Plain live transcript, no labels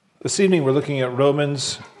This evening we're looking at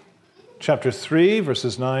Romans chapter 3,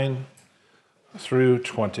 verses 9 through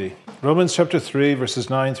 20. Romans chapter 3,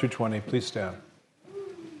 verses 9 through 20. Please stand.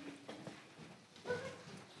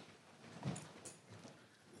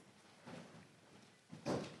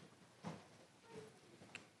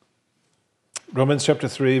 Romans chapter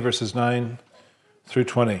 3, verses 9 through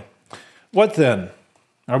 20. What then?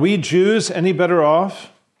 Are we Jews any better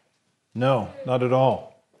off? No, not at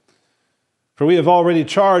all. For we have already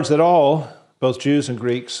charged that all, both Jews and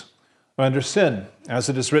Greeks, are under sin. As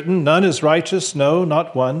it is written, none is righteous, no,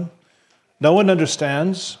 not one. No one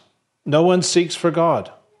understands, no one seeks for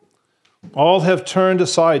God. All have turned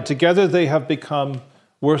aside. Together they have become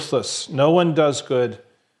worthless. No one does good,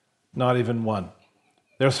 not even one.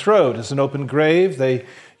 Their throat is an open grave. They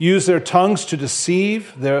use their tongues to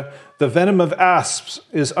deceive. The venom of asps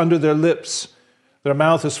is under their lips. Their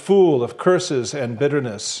mouth is full of curses and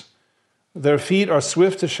bitterness. Their feet are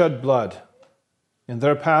swift to shed blood. In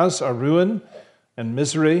their paths are ruin and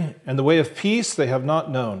misery, and the way of peace they have not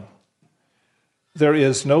known. There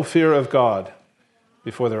is no fear of God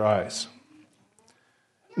before their eyes.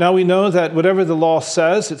 Now we know that whatever the law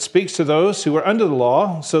says, it speaks to those who are under the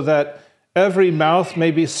law, so that every mouth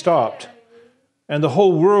may be stopped, and the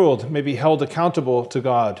whole world may be held accountable to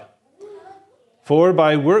God. For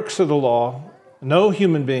by works of the law, no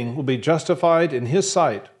human being will be justified in his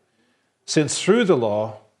sight, since through the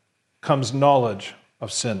law comes knowledge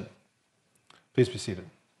of sin. Please be seated.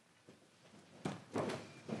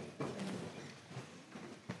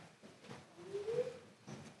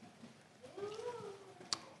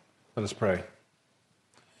 Let us pray.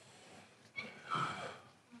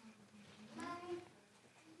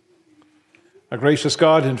 Our gracious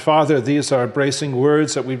God and Father, these are bracing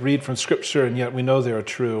words that we read from Scripture, and yet we know they are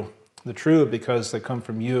true. They're true because they come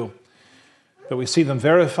from you. But we see them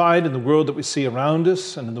verified in the world that we see around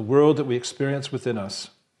us and in the world that we experience within us.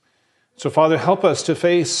 So, Father, help us to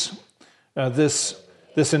face this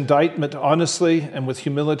indictment honestly and with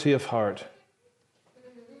humility of heart,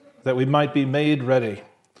 that we might be made ready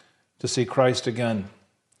to see Christ again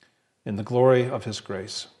in the glory of his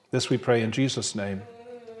grace. This we pray in Jesus' name.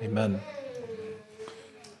 Amen.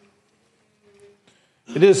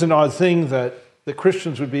 It is an odd thing that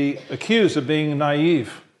Christians would be accused of being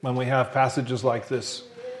naive when we have passages like this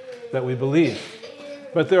that we believe.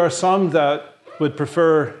 But there are some that would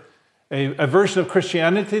prefer a version of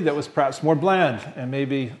Christianity that was perhaps more bland and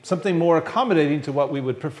maybe something more accommodating to what we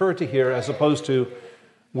would prefer to hear as opposed to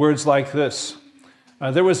words like this.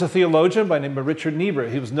 There was a theologian by the name of Richard Niebuhr.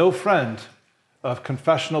 He was no friend of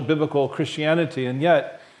confessional biblical Christianity, and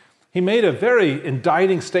yet he made a very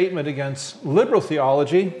indicting statement against liberal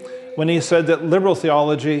theology when he said that liberal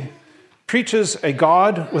theology preaches a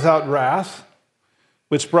God without wrath,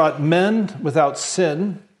 which brought men without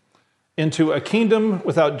sin into a kingdom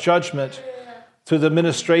without judgment through the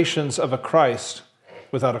ministrations of a Christ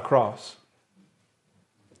without a cross.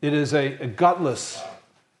 It is a gutless,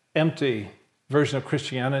 empty version of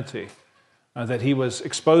Christianity that he was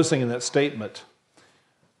exposing in that statement.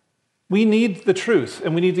 We need the truth,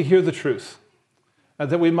 and we need to hear the truth,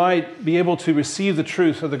 that we might be able to receive the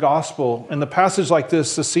truth of the gospel. And the passage like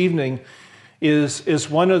this evening is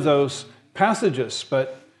one of those passages,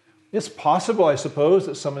 but it's possible, I suppose,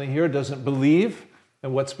 that somebody here doesn't believe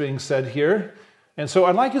in what's being said here. And so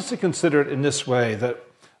I'd like us to consider it in this way, that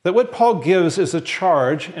what Paul gives is a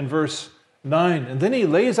charge in verse 9, and then he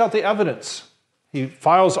lays out the evidence. He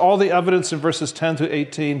files all the evidence in verses 10 through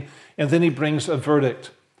 18, and then he brings a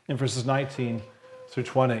verdict in verses 19 through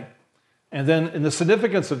 20. And then in the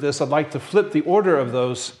significance of this, I'd like to flip the order of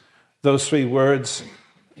those three words.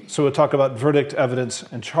 So we'll talk about verdict, evidence,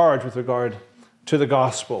 and charge with regard to the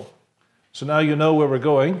gospel. So now you know where we're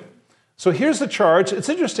going. So here's the charge. It's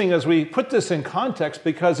interesting as we put this in context,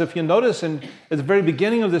 because if you notice at the very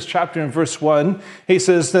beginning of this chapter in verse 1, he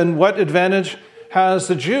says, then what advantage has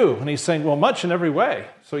the Jew? And he's saying, well, much in every way.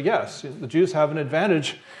 So yes, the Jews have an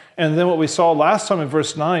advantage. And then what we saw last time in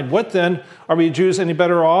verse 9, what then? Are we Jews any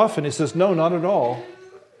better off? And he says, no, not at all.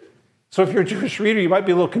 So if you're a Jewish reader, you might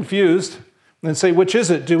be a little confused and say, which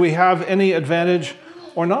is it? Do we have any advantage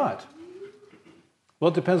or not?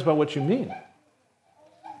 Well, it depends on what you mean.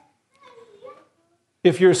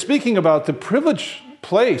 If you're speaking about the privileged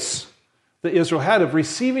place that Israel had of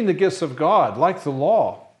receiving the gifts of God, like the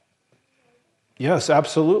law, yes,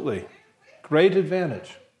 absolutely. Great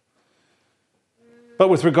advantage. But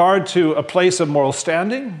with regard to a place of moral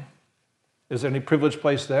standing, is there any privileged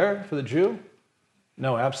place there for the Jew?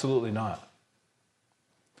 No, absolutely not.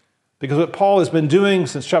 Because what Paul has been doing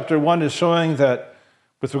since chapter 1 is showing that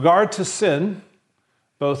with regard to sin,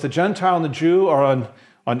 both the Gentile and the Jew are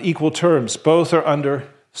on equal terms. Both are under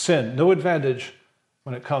sin. No advantage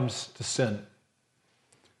when it comes to sin.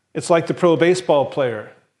 It's like the pro baseball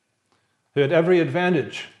player who had every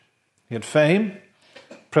advantage. He had fame,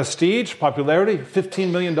 prestige, popularity,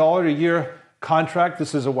 $15 million a year contract.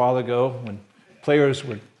 This is a while ago when players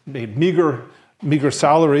were made meager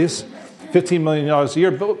salaries, $15 million a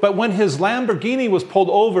year. But when his Lamborghini was pulled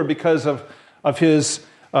over because of his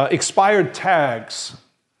expired tags,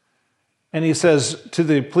 and he says to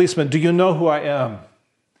the policeman, "Do you know who I am?"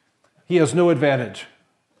 He has no advantage,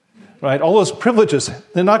 right? All those privileges,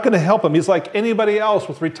 they're not going to help him. He's like anybody else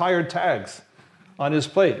with retired tags on his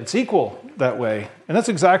plate. It's equal that way. And that's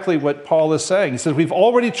exactly what Paul is saying. He says, we've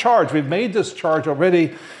already charged, we've made this charge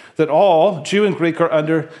already, that all, Jew and Greek, are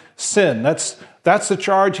under sin. That's the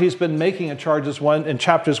charge he's been making in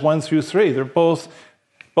chapters 1 through 3. They're both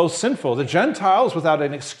sinful. The Gentiles, without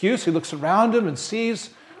an excuse, he looks around him and sees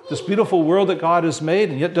this beautiful world that God has made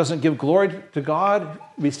and yet doesn't give glory to God,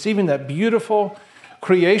 receiving that beautiful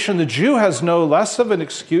creation. The Jew has no less of an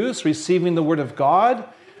excuse, receiving the word of God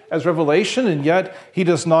as revelation, and yet he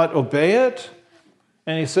does not obey it.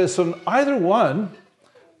 And he says, so neither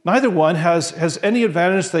one has any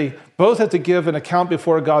advantage. They both have to give an account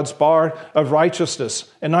before God's bar of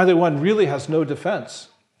righteousness, and neither one really has no defense.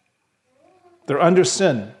 They're under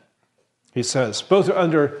sin, he says. Both are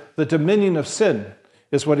under the dominion of sin,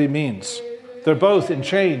 is what he means. They're both in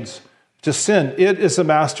chains to sin. It is the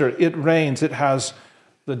master. It reigns. It has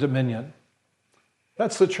the dominion.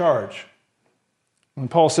 That's the charge.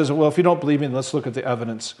 And Paul says, well, if you don't believe me, let's look at the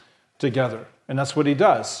evidence together. And that's what he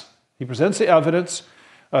does. He presents the evidence,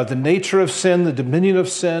 the nature of sin, the dominion of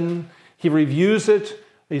sin. He reviews it.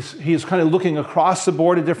 He's kind of looking across the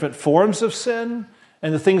board at different forms of sin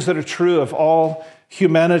and the things that are true of all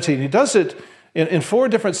humanity. And he does it in 4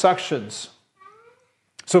 different sections.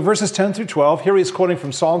 So verses 10 through 12, here he's quoting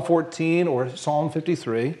from Psalm 14 or Psalm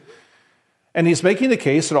 53, and he's making the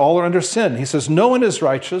case that all are under sin. He says, no one is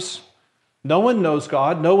righteous, no one knows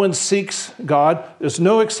God, no one seeks God, there's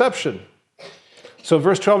no exception. So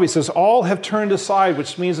verse 12, he says, all have turned aside,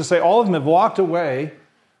 which means to say all of them have walked away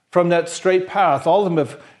from that straight path. All of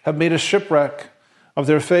them have made a shipwreck of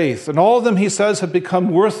their faith. And all of them, he says, have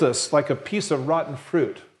become worthless like a piece of rotten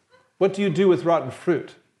fruit. What do you do with rotten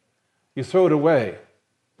fruit? You throw it away.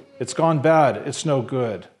 It's gone bad. It's no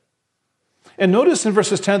good. And notice in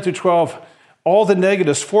verses 10 through 12, all the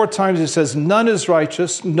negatives. 4 times it says, none is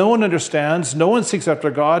righteous, no one understands, no one seeks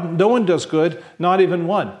after God, no one does good, not even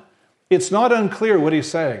one. It's not unclear what he's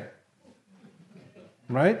saying.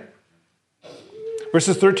 Right?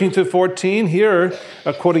 Verses 13 to 14 here,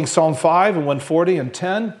 quoting Psalm 5 and 140 and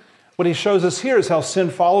 10, what he shows us here is how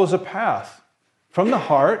sin follows a path from the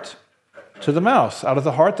heart to the mouth. Out of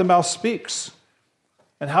the heart, the mouth speaks.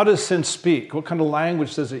 And how does sin speak? What kind of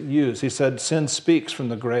language does it use? He said, sin speaks from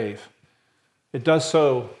the grave. It does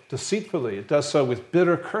so deceitfully. It does so with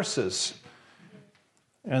bitter curses.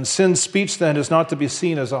 And sin's speech then is not to be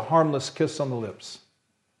seen as a harmless kiss on the lips.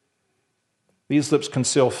 These lips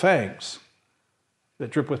conceal fangs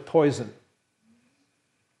that drip with poison,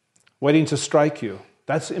 waiting to strike you.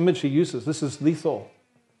 That's the image he uses. This is lethal,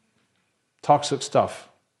 toxic stuff.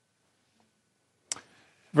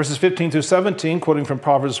 Verses 15 through 17, quoting from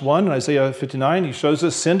Proverbs 1 and Isaiah 59, he shows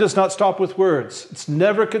us sin does not stop with words. It's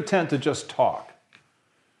never content to just talk.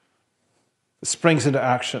 It springs into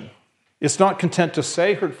action. It's not content to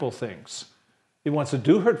say hurtful things. It wants to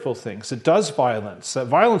do hurtful things. It does violence. That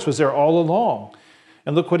violence was there all along.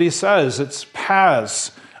 And look what he says. Its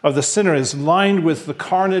paths of the sinner is lined with the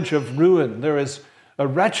carnage of ruin. There is a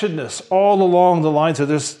wretchedness all along the lines of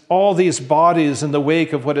there's all these bodies in the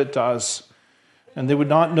wake of what it does. And they would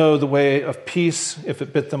not know the way of peace if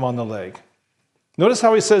it bit them on the leg. Notice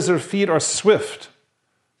how he says their feet are swift. It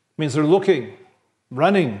means they're looking,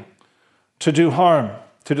 running to do harm,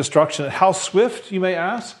 to destruction. How swift, you may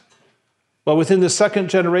ask? Well, within the 2nd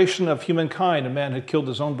generation of humankind, a man had killed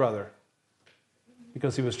his own brother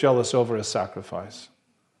because he was jealous over his sacrifice.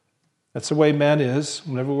 That's the way man is.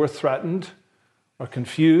 Whenever we're threatened or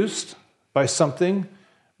confused by something,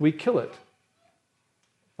 we kill it.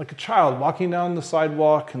 Like a child walking down the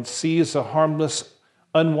sidewalk and sees a harmless,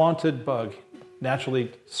 unwanted bug,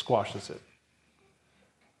 naturally squashes it.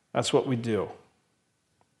 That's what we do.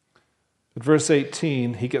 But verse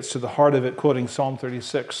 18, he gets to the heart of it, quoting Psalm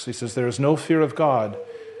 36. He says, there is no fear of God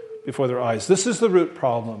before their eyes. This is the root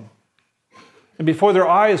problem. And before their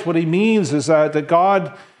eyes, what he means is that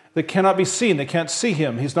God that cannot be seen. They can't see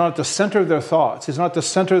him. He's not at the center of their thoughts. He's not at the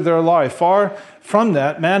center of their life. Far from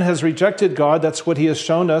that, man has rejected God. That's what he has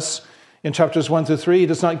shown us in chapters 1 through 3. He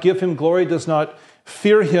does not give him glory, does not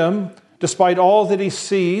fear him, despite all that he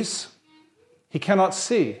sees, he cannot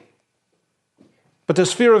see. But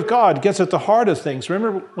this fear of God gets at the heart of things.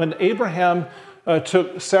 Remember when Abraham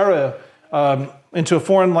took Sarah into a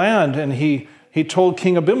foreign land, and he told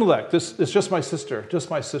King Abimelech, "This is just my sister, just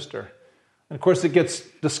my sister." And of course it gets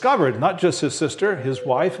discovered, not just his sister, his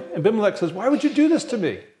wife. Abimelech says, "Why would you do this to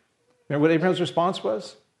me?" Remember what Abraham's response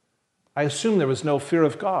was? "I assume there was no fear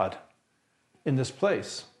of God in this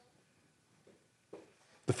place."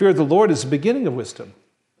 The fear of the Lord is the beginning of wisdom.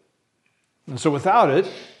 And so without it,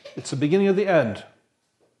 it's the beginning of the end.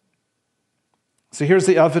 So here's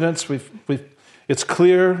the evidence. It's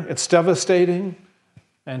clear, it's devastating,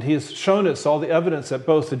 and he has shown us all the evidence that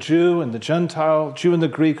both the Jew and the Gentile, Jew and the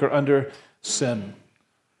Greek, are under sin.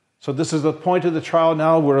 So this is the point of the trial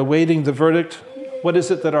now. We're awaiting the verdict. What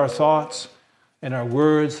is it that our thoughts and our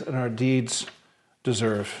words and our deeds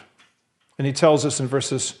deserve? And he tells us in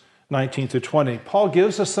verses 19 through 20. Paul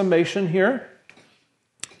gives a summation here.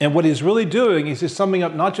 And what he's really doing is he's summing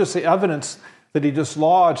up not just the evidence that he just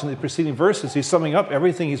lodged in the preceding verses. He's summing up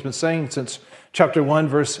everything he's been saying since chapter 1,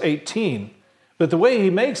 verse 18. But the way he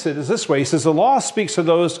makes it is this way. He says the law speaks to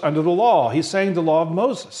those under the law. He's saying the law of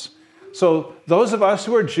Moses. So those of us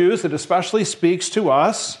who are Jews, it especially speaks to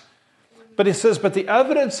us. But he says, but the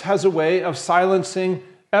evidence has a way of silencing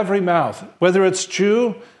every mouth, whether it's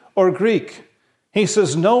Jew or Greek. He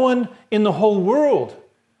says no one in the whole world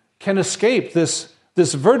can escape this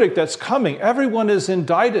verdict that's coming. Everyone is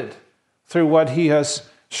indicted through what he has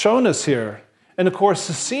shown us here. And of course,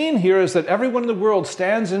 the scene here is that everyone in the world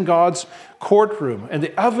stands in God's courtroom, and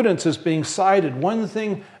the evidence is being cited, one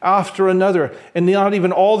thing after another, and not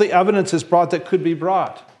even all the evidence is brought that could be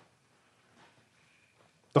brought.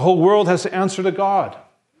 The whole world has to answer to God.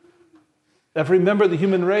 Every member of the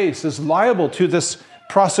human race is liable to this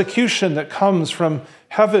prosecution that comes from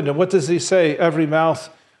heaven. And what does he say? Every mouth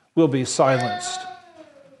will be silenced.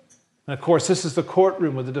 And of course, this is the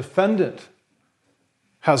courtroom where the defendant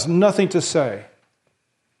has nothing to say.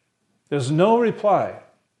 There's no reply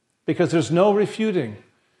because there's no refuting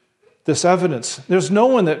this evidence. There's no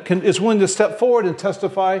one that is willing to step forward and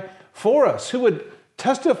testify for us. Who would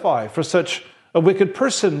testify for such a wicked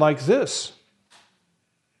person like this?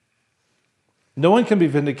 No one can be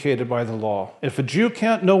vindicated by the law. If a Jew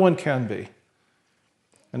can't, no one can be.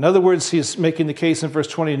 In other words, he's making the case in verse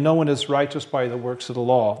 20, no one is righteous by the works of the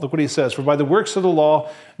law. Look what he says, for by the works of the law,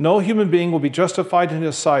 no human being will be justified in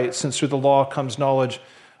his sight, since through the law comes knowledge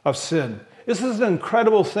of sin. This is an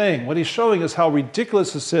incredible thing. What he's showing is how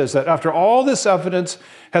ridiculous this is, that after all this evidence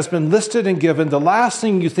has been listed and given, the last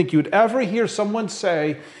thing you think you'd ever hear someone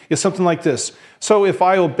say is something like this. So if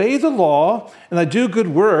I obey the law and I do good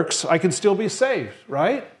works, I can still be saved,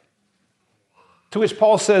 right? To which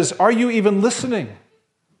Paul says, are you even listening?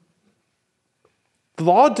 The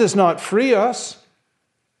law does not free us.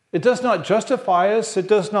 It does not justify us. It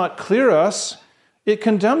does not clear us. It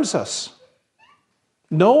condemns us.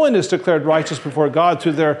 No one is declared righteous before God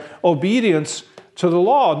through their obedience to the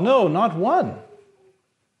law. No, not one.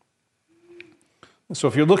 So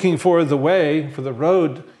if you're looking for the way, for the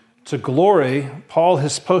road to glory, Paul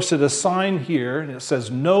has posted a sign here, and it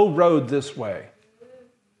says, no road this way.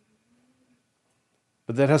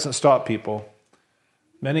 But that hasn't stopped people.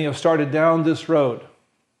 Many have started down this road,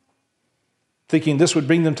 thinking this would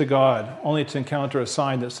bring them to God, only to encounter a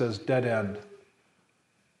sign that says dead end.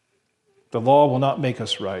 The law will not make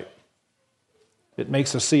us right. It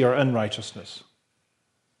makes us see our unrighteousness.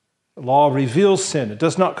 The law reveals sin. It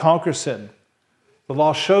does not conquer sin. The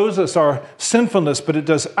law shows us our sinfulness, but it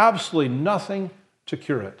does absolutely nothing to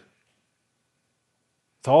cure it.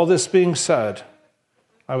 With all this being said,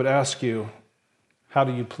 I would ask you, how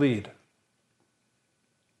do you plead?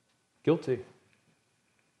 Guilty.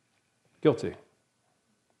 Guilty.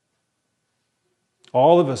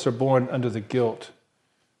 All of us are born under the guilt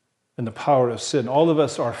and the power of sin. All of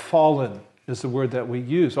us are fallen, is the word that we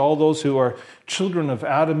use. All those who are children of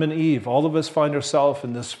Adam and Eve, all of us find ourselves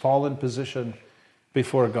in this fallen position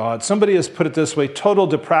before God. Somebody has put it this way, total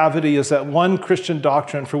depravity is that one Christian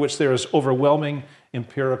doctrine for which there is overwhelming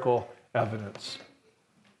empirical evidence.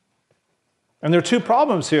 And there are two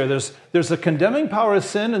problems here. There's a condemning power of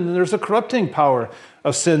sin, and then there's a corrupting power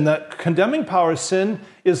of sin. That condemning power of sin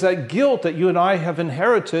is that guilt that you and I have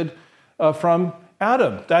inherited from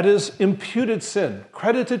Adam. That is imputed sin,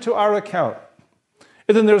 credited to our account.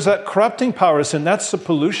 And then there's that corrupting power of sin. That's the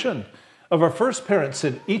pollution of our first parents'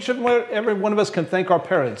 sin. Every one of us can thank our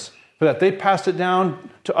parents for that. They passed it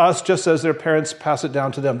down to us just as their parents passed it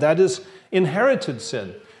down to them. That is inherited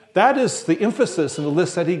sin. That is the emphasis in the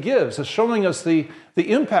list that he gives, is showing us the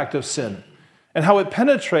impact of sin and how it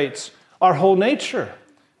penetrates our whole nature.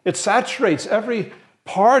 It saturates every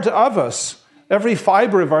part of us, every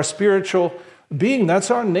fiber of our spiritual being. That's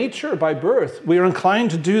our nature by birth. We are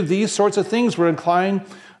inclined to do these sorts of things. We're inclined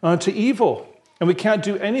to evil, and we can't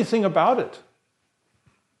do anything about it.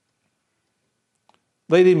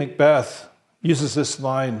 Lady Macbeth uses this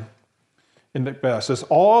line in Macbeth. Says,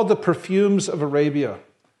 all the perfumes of Arabia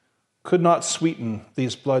could not sweeten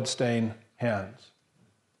these blood-stained hands.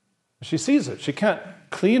 She sees it. She can't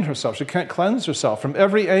clean herself. She can't cleanse herself. From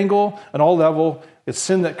every angle and all level, it's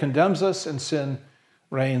sin that condemns us, and sin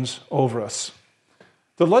reigns over us.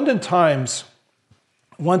 The London Times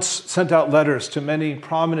once sent out letters to many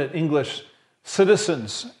prominent English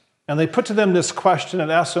citizens, and they put to them this question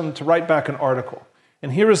and asked them to write back an article.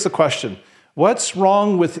 And here is the question. What's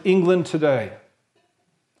wrong with England today?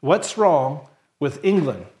 What's wrong with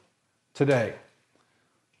England today?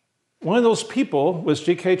 One of those people was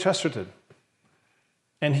G.K. Chesterton.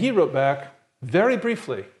 And he wrote back very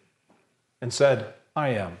briefly and said, I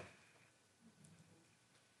am.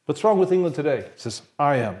 What's wrong with England today? He says,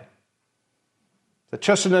 I am. That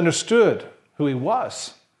Chesterton understood who he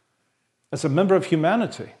was as a member of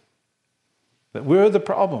humanity, that we're the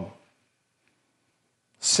problem.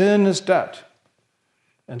 Sin is debt,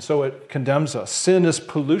 and so it condemns us. Sin is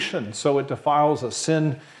pollution, so it defiles us.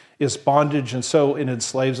 Sin is bondage, and so it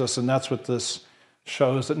enslaves us. And that's what this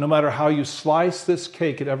shows, that no matter how you slice this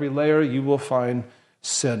cake at every layer, you will find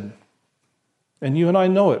sin. And you and I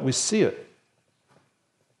know it. We see it.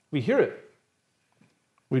 We hear it.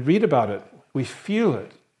 We read about it. We feel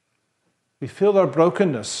it. We feel our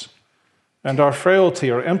brokenness and our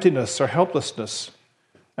frailty, our emptiness, our helplessness,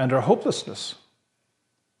 and our hopelessness.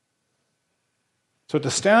 So to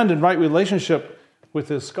stand in right relationship with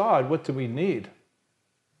this God, what do we need?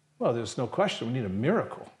 Well, there's no question. We need a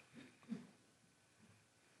miracle.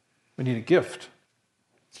 We need a gift.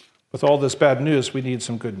 With all this bad news, we need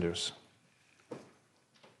some good news.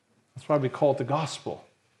 That's why we call it the gospel.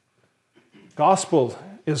 Gospel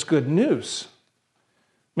is good news.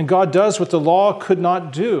 I mean, God does what the law could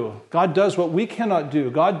not do. God does what we cannot do.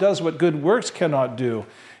 God does what good works cannot do.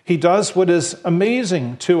 He does what is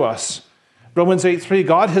amazing to us. Romans 8:3,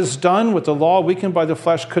 God has done what the law, weakened by the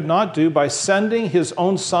flesh, could not do by sending his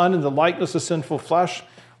own Son in the likeness of sinful flesh,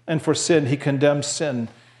 and for sin, he condemned sin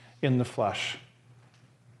in the flesh.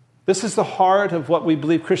 This is the heart of what we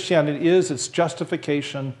believe Christianity is. It's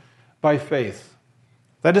justification by faith.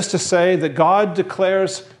 That is to say that God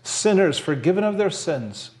declares sinners forgiven of their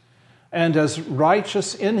sins and as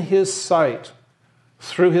righteous in his sight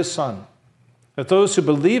through his Son. That those who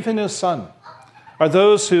believe in his Son are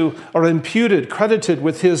those who are imputed, credited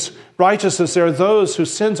with his righteousness. There are those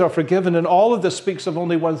whose sins are forgiven, and all of this speaks of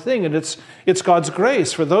only one thing, and it's God's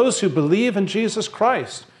grace. For those who believe in Jesus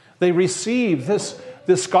Christ, they receive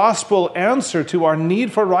this gospel answer to our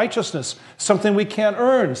need for righteousness, something we can't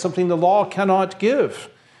earn, something the law cannot give.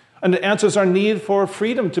 And it answers our need for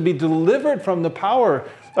freedom, to be delivered from the power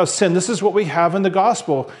of sin. This is what we have in the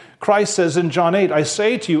gospel. Christ says in John 8, I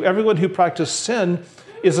say to you, everyone who practices sin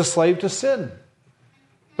is a slave to sin.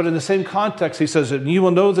 But in the same context, he says, and you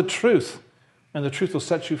will know the truth, and the truth will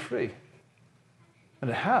set you free. And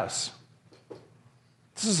it has.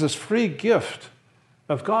 This is this free gift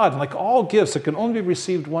of God. And like all gifts, it can only be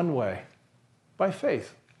received one way, by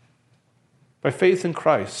faith. By faith in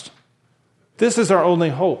Christ. This is our only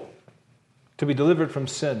hope, to be delivered from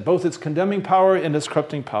sin, both its condemning power and its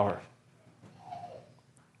corrupting power.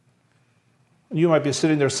 You might be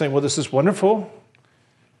sitting there saying, well, this is wonderful,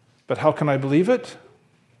 but how can I believe it?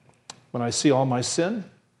 When I see all my sin,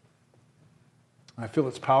 I feel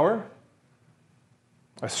its power.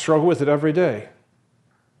 I struggle with it every day.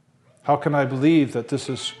 How can I believe that this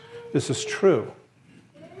is true?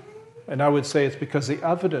 And I would say it's because the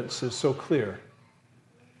evidence is so clear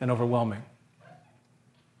and overwhelming.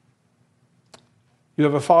 You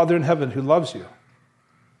have a Father in heaven who loves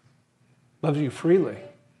you freely,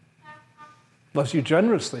 loves you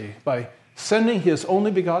generously by sending his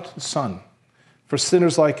only begotten Son for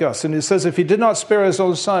sinners like us. And it says, if he did not spare his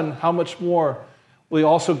own Son, how much more will he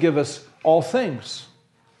also give us all things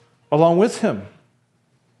along with him?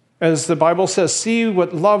 As the Bible says, see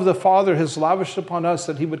what love the Father has lavished upon us,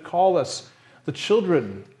 that he would call us the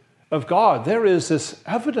children of God. There is this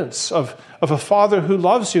evidence of a Father who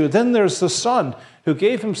loves you. Then there's the Son who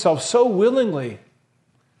gave himself so willingly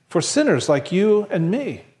for sinners like you and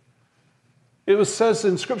me. It says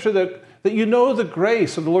in Scripture that you know the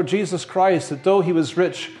grace of the Lord Jesus Christ, that though he was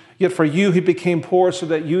rich, yet for you he became poor, so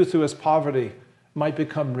that you through his poverty might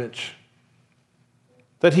become rich.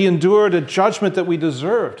 That he endured a judgment that we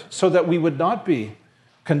deserved, so that we would not be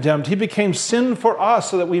condemned. He became sin for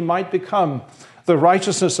us, so that we might become the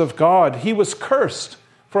righteousness of God. He was cursed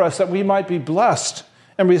for us that we might be blessed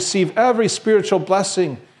and receive every spiritual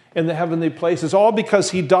blessing in the heavenly places, all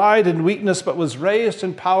because he died in weakness but was raised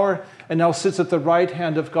in power and now sits at the right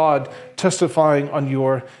hand of God, testifying on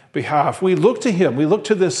your behalf. We look to him. We look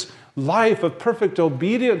to this life of perfect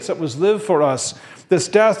obedience that was lived for us, this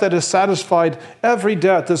death that has satisfied every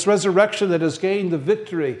debt, this resurrection that has gained the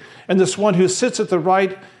victory, and this one who sits at the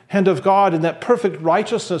right hand of God in that perfect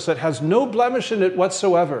righteousness that has no blemish in it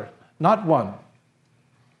whatsoever, not one.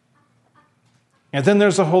 And then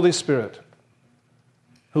there's the Holy Spirit,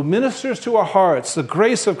 who ministers to our hearts the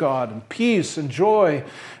grace of God and peace and joy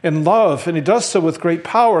and love. And he does so with great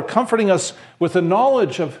power, comforting us with the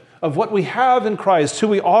knowledge of what we have in Christ, who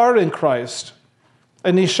we are in Christ.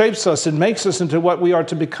 And he shapes us and makes us into what we are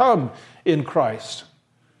to become in Christ.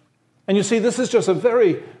 And you see, this is just a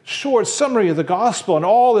very short summary of the gospel, and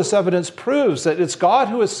all this evidence proves that it's God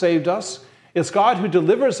who has saved us, it's God who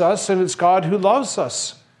delivers us, and it's God who loves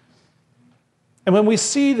us. And when we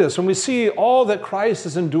see this, when we see all that Christ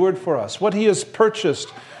has endured for us, what he has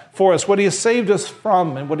purchased for us, what he has saved us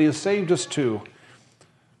from and what he has saved us to,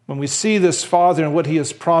 when we see this Father and what he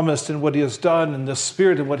has promised and what he has done, and the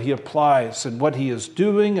Spirit and what he applies and what he is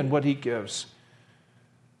doing and what he gives,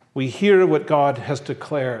 we hear what God has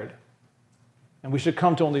declared. And we should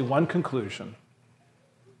come to only one conclusion.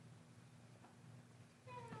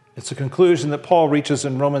 It's a conclusion that Paul reaches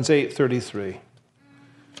in Romans 8:33.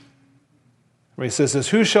 Where he says this,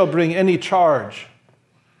 who shall bring any charge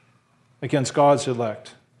against God's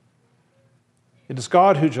elect? It is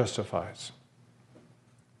God who justifies.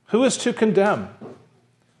 Who is to condemn?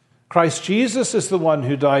 Christ Jesus is the one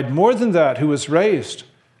who died, more than that, who was raised,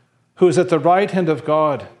 who is at the right hand of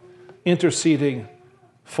God, interceding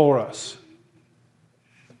for us.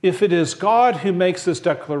 If it is God who makes this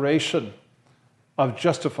declaration of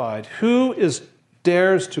justified, who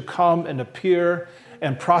dares to come and appear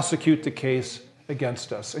and prosecute the case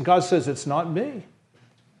against us? And God says, it's not me.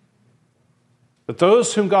 But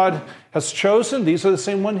those whom God has chosen, these are the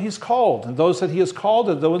same one he's called. And those that he has called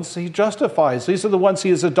are the ones he justifies. These are the ones he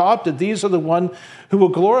has adopted. These are the one who will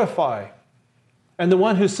glorify. And the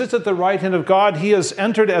one who sits at the right hand of God, he has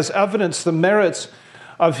entered as evidence the merits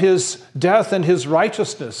of his death and his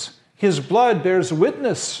righteousness. His blood bears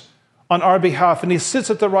witness on our behalf, and he sits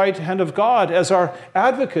at the right hand of God as our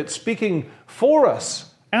advocate, speaking for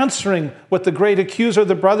us, answering what the great accuser of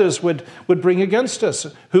the brothers would bring against us.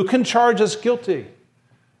 Who can charge us guilty?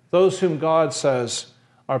 Those whom God says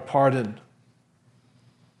are pardoned.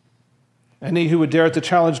 Any who would dare to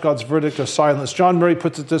challenge God's verdict of silence. John Murray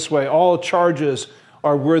puts it this way, all charges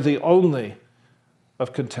are worthy only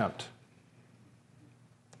of contempt.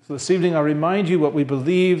 So this evening I remind you what we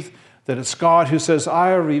believe, that it's God who says,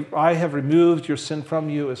 I have removed your sin from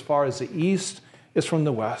you as far as the east is from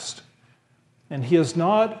the west. And he is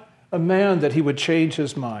not a man that he would change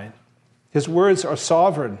his mind. His words are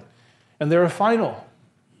sovereign, and they are final.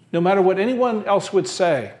 No matter what anyone else would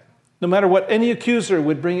say, no matter what any accuser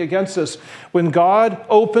would bring against us, when God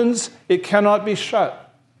opens, it cannot be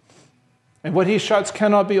shut. And what he shuts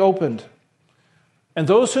cannot be opened. And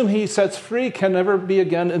those whom he sets free can never be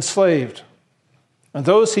again enslaved. And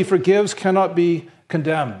those he forgives cannot be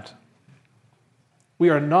condemned. We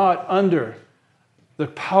are not under the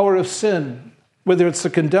power of sin, whether it's the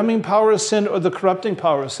condemning power of sin or the corrupting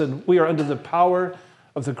power of sin. We are under the power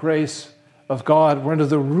of the grace of God. We're under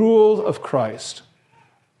the rule of Christ.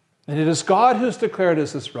 And it is God who has declared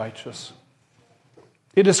us as righteous.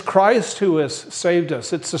 It is Christ who has saved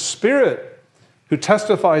us. It's the Spirit who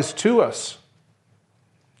testifies to us.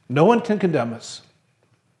 No one can condemn us.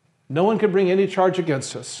 No one can bring any charge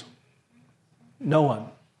against us. No one.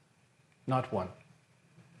 Not one.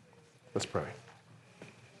 Let's pray.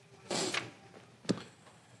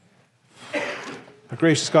 Our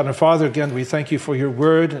gracious God and Father, again, we thank you for your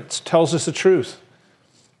word. It tells us the truth,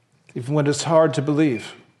 even when it's hard to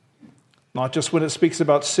believe. Not just when it speaks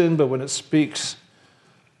about sin, but when it speaks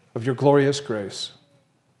of your glorious grace.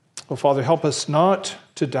 Oh, Father, help us not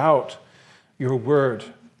to doubt your word,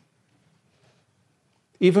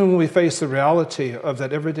 even when we face the reality of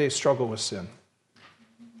that everyday struggle with sin.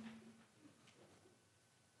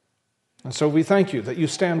 And so we thank you that you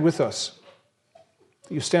stand with us,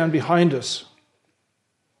 that you stand behind us.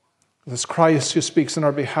 This Christ who speaks in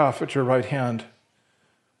our behalf at your right hand.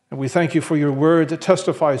 And we thank you for your word that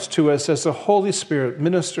testifies to us as the Holy Spirit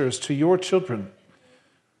ministers to your children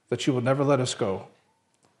that you will never let us go.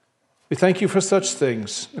 We thank you for such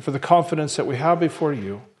things and for the confidence that we have before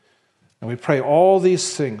you. And we pray all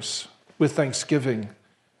these things with thanksgiving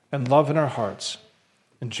and love in our hearts.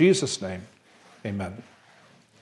 In Jesus' name, amen.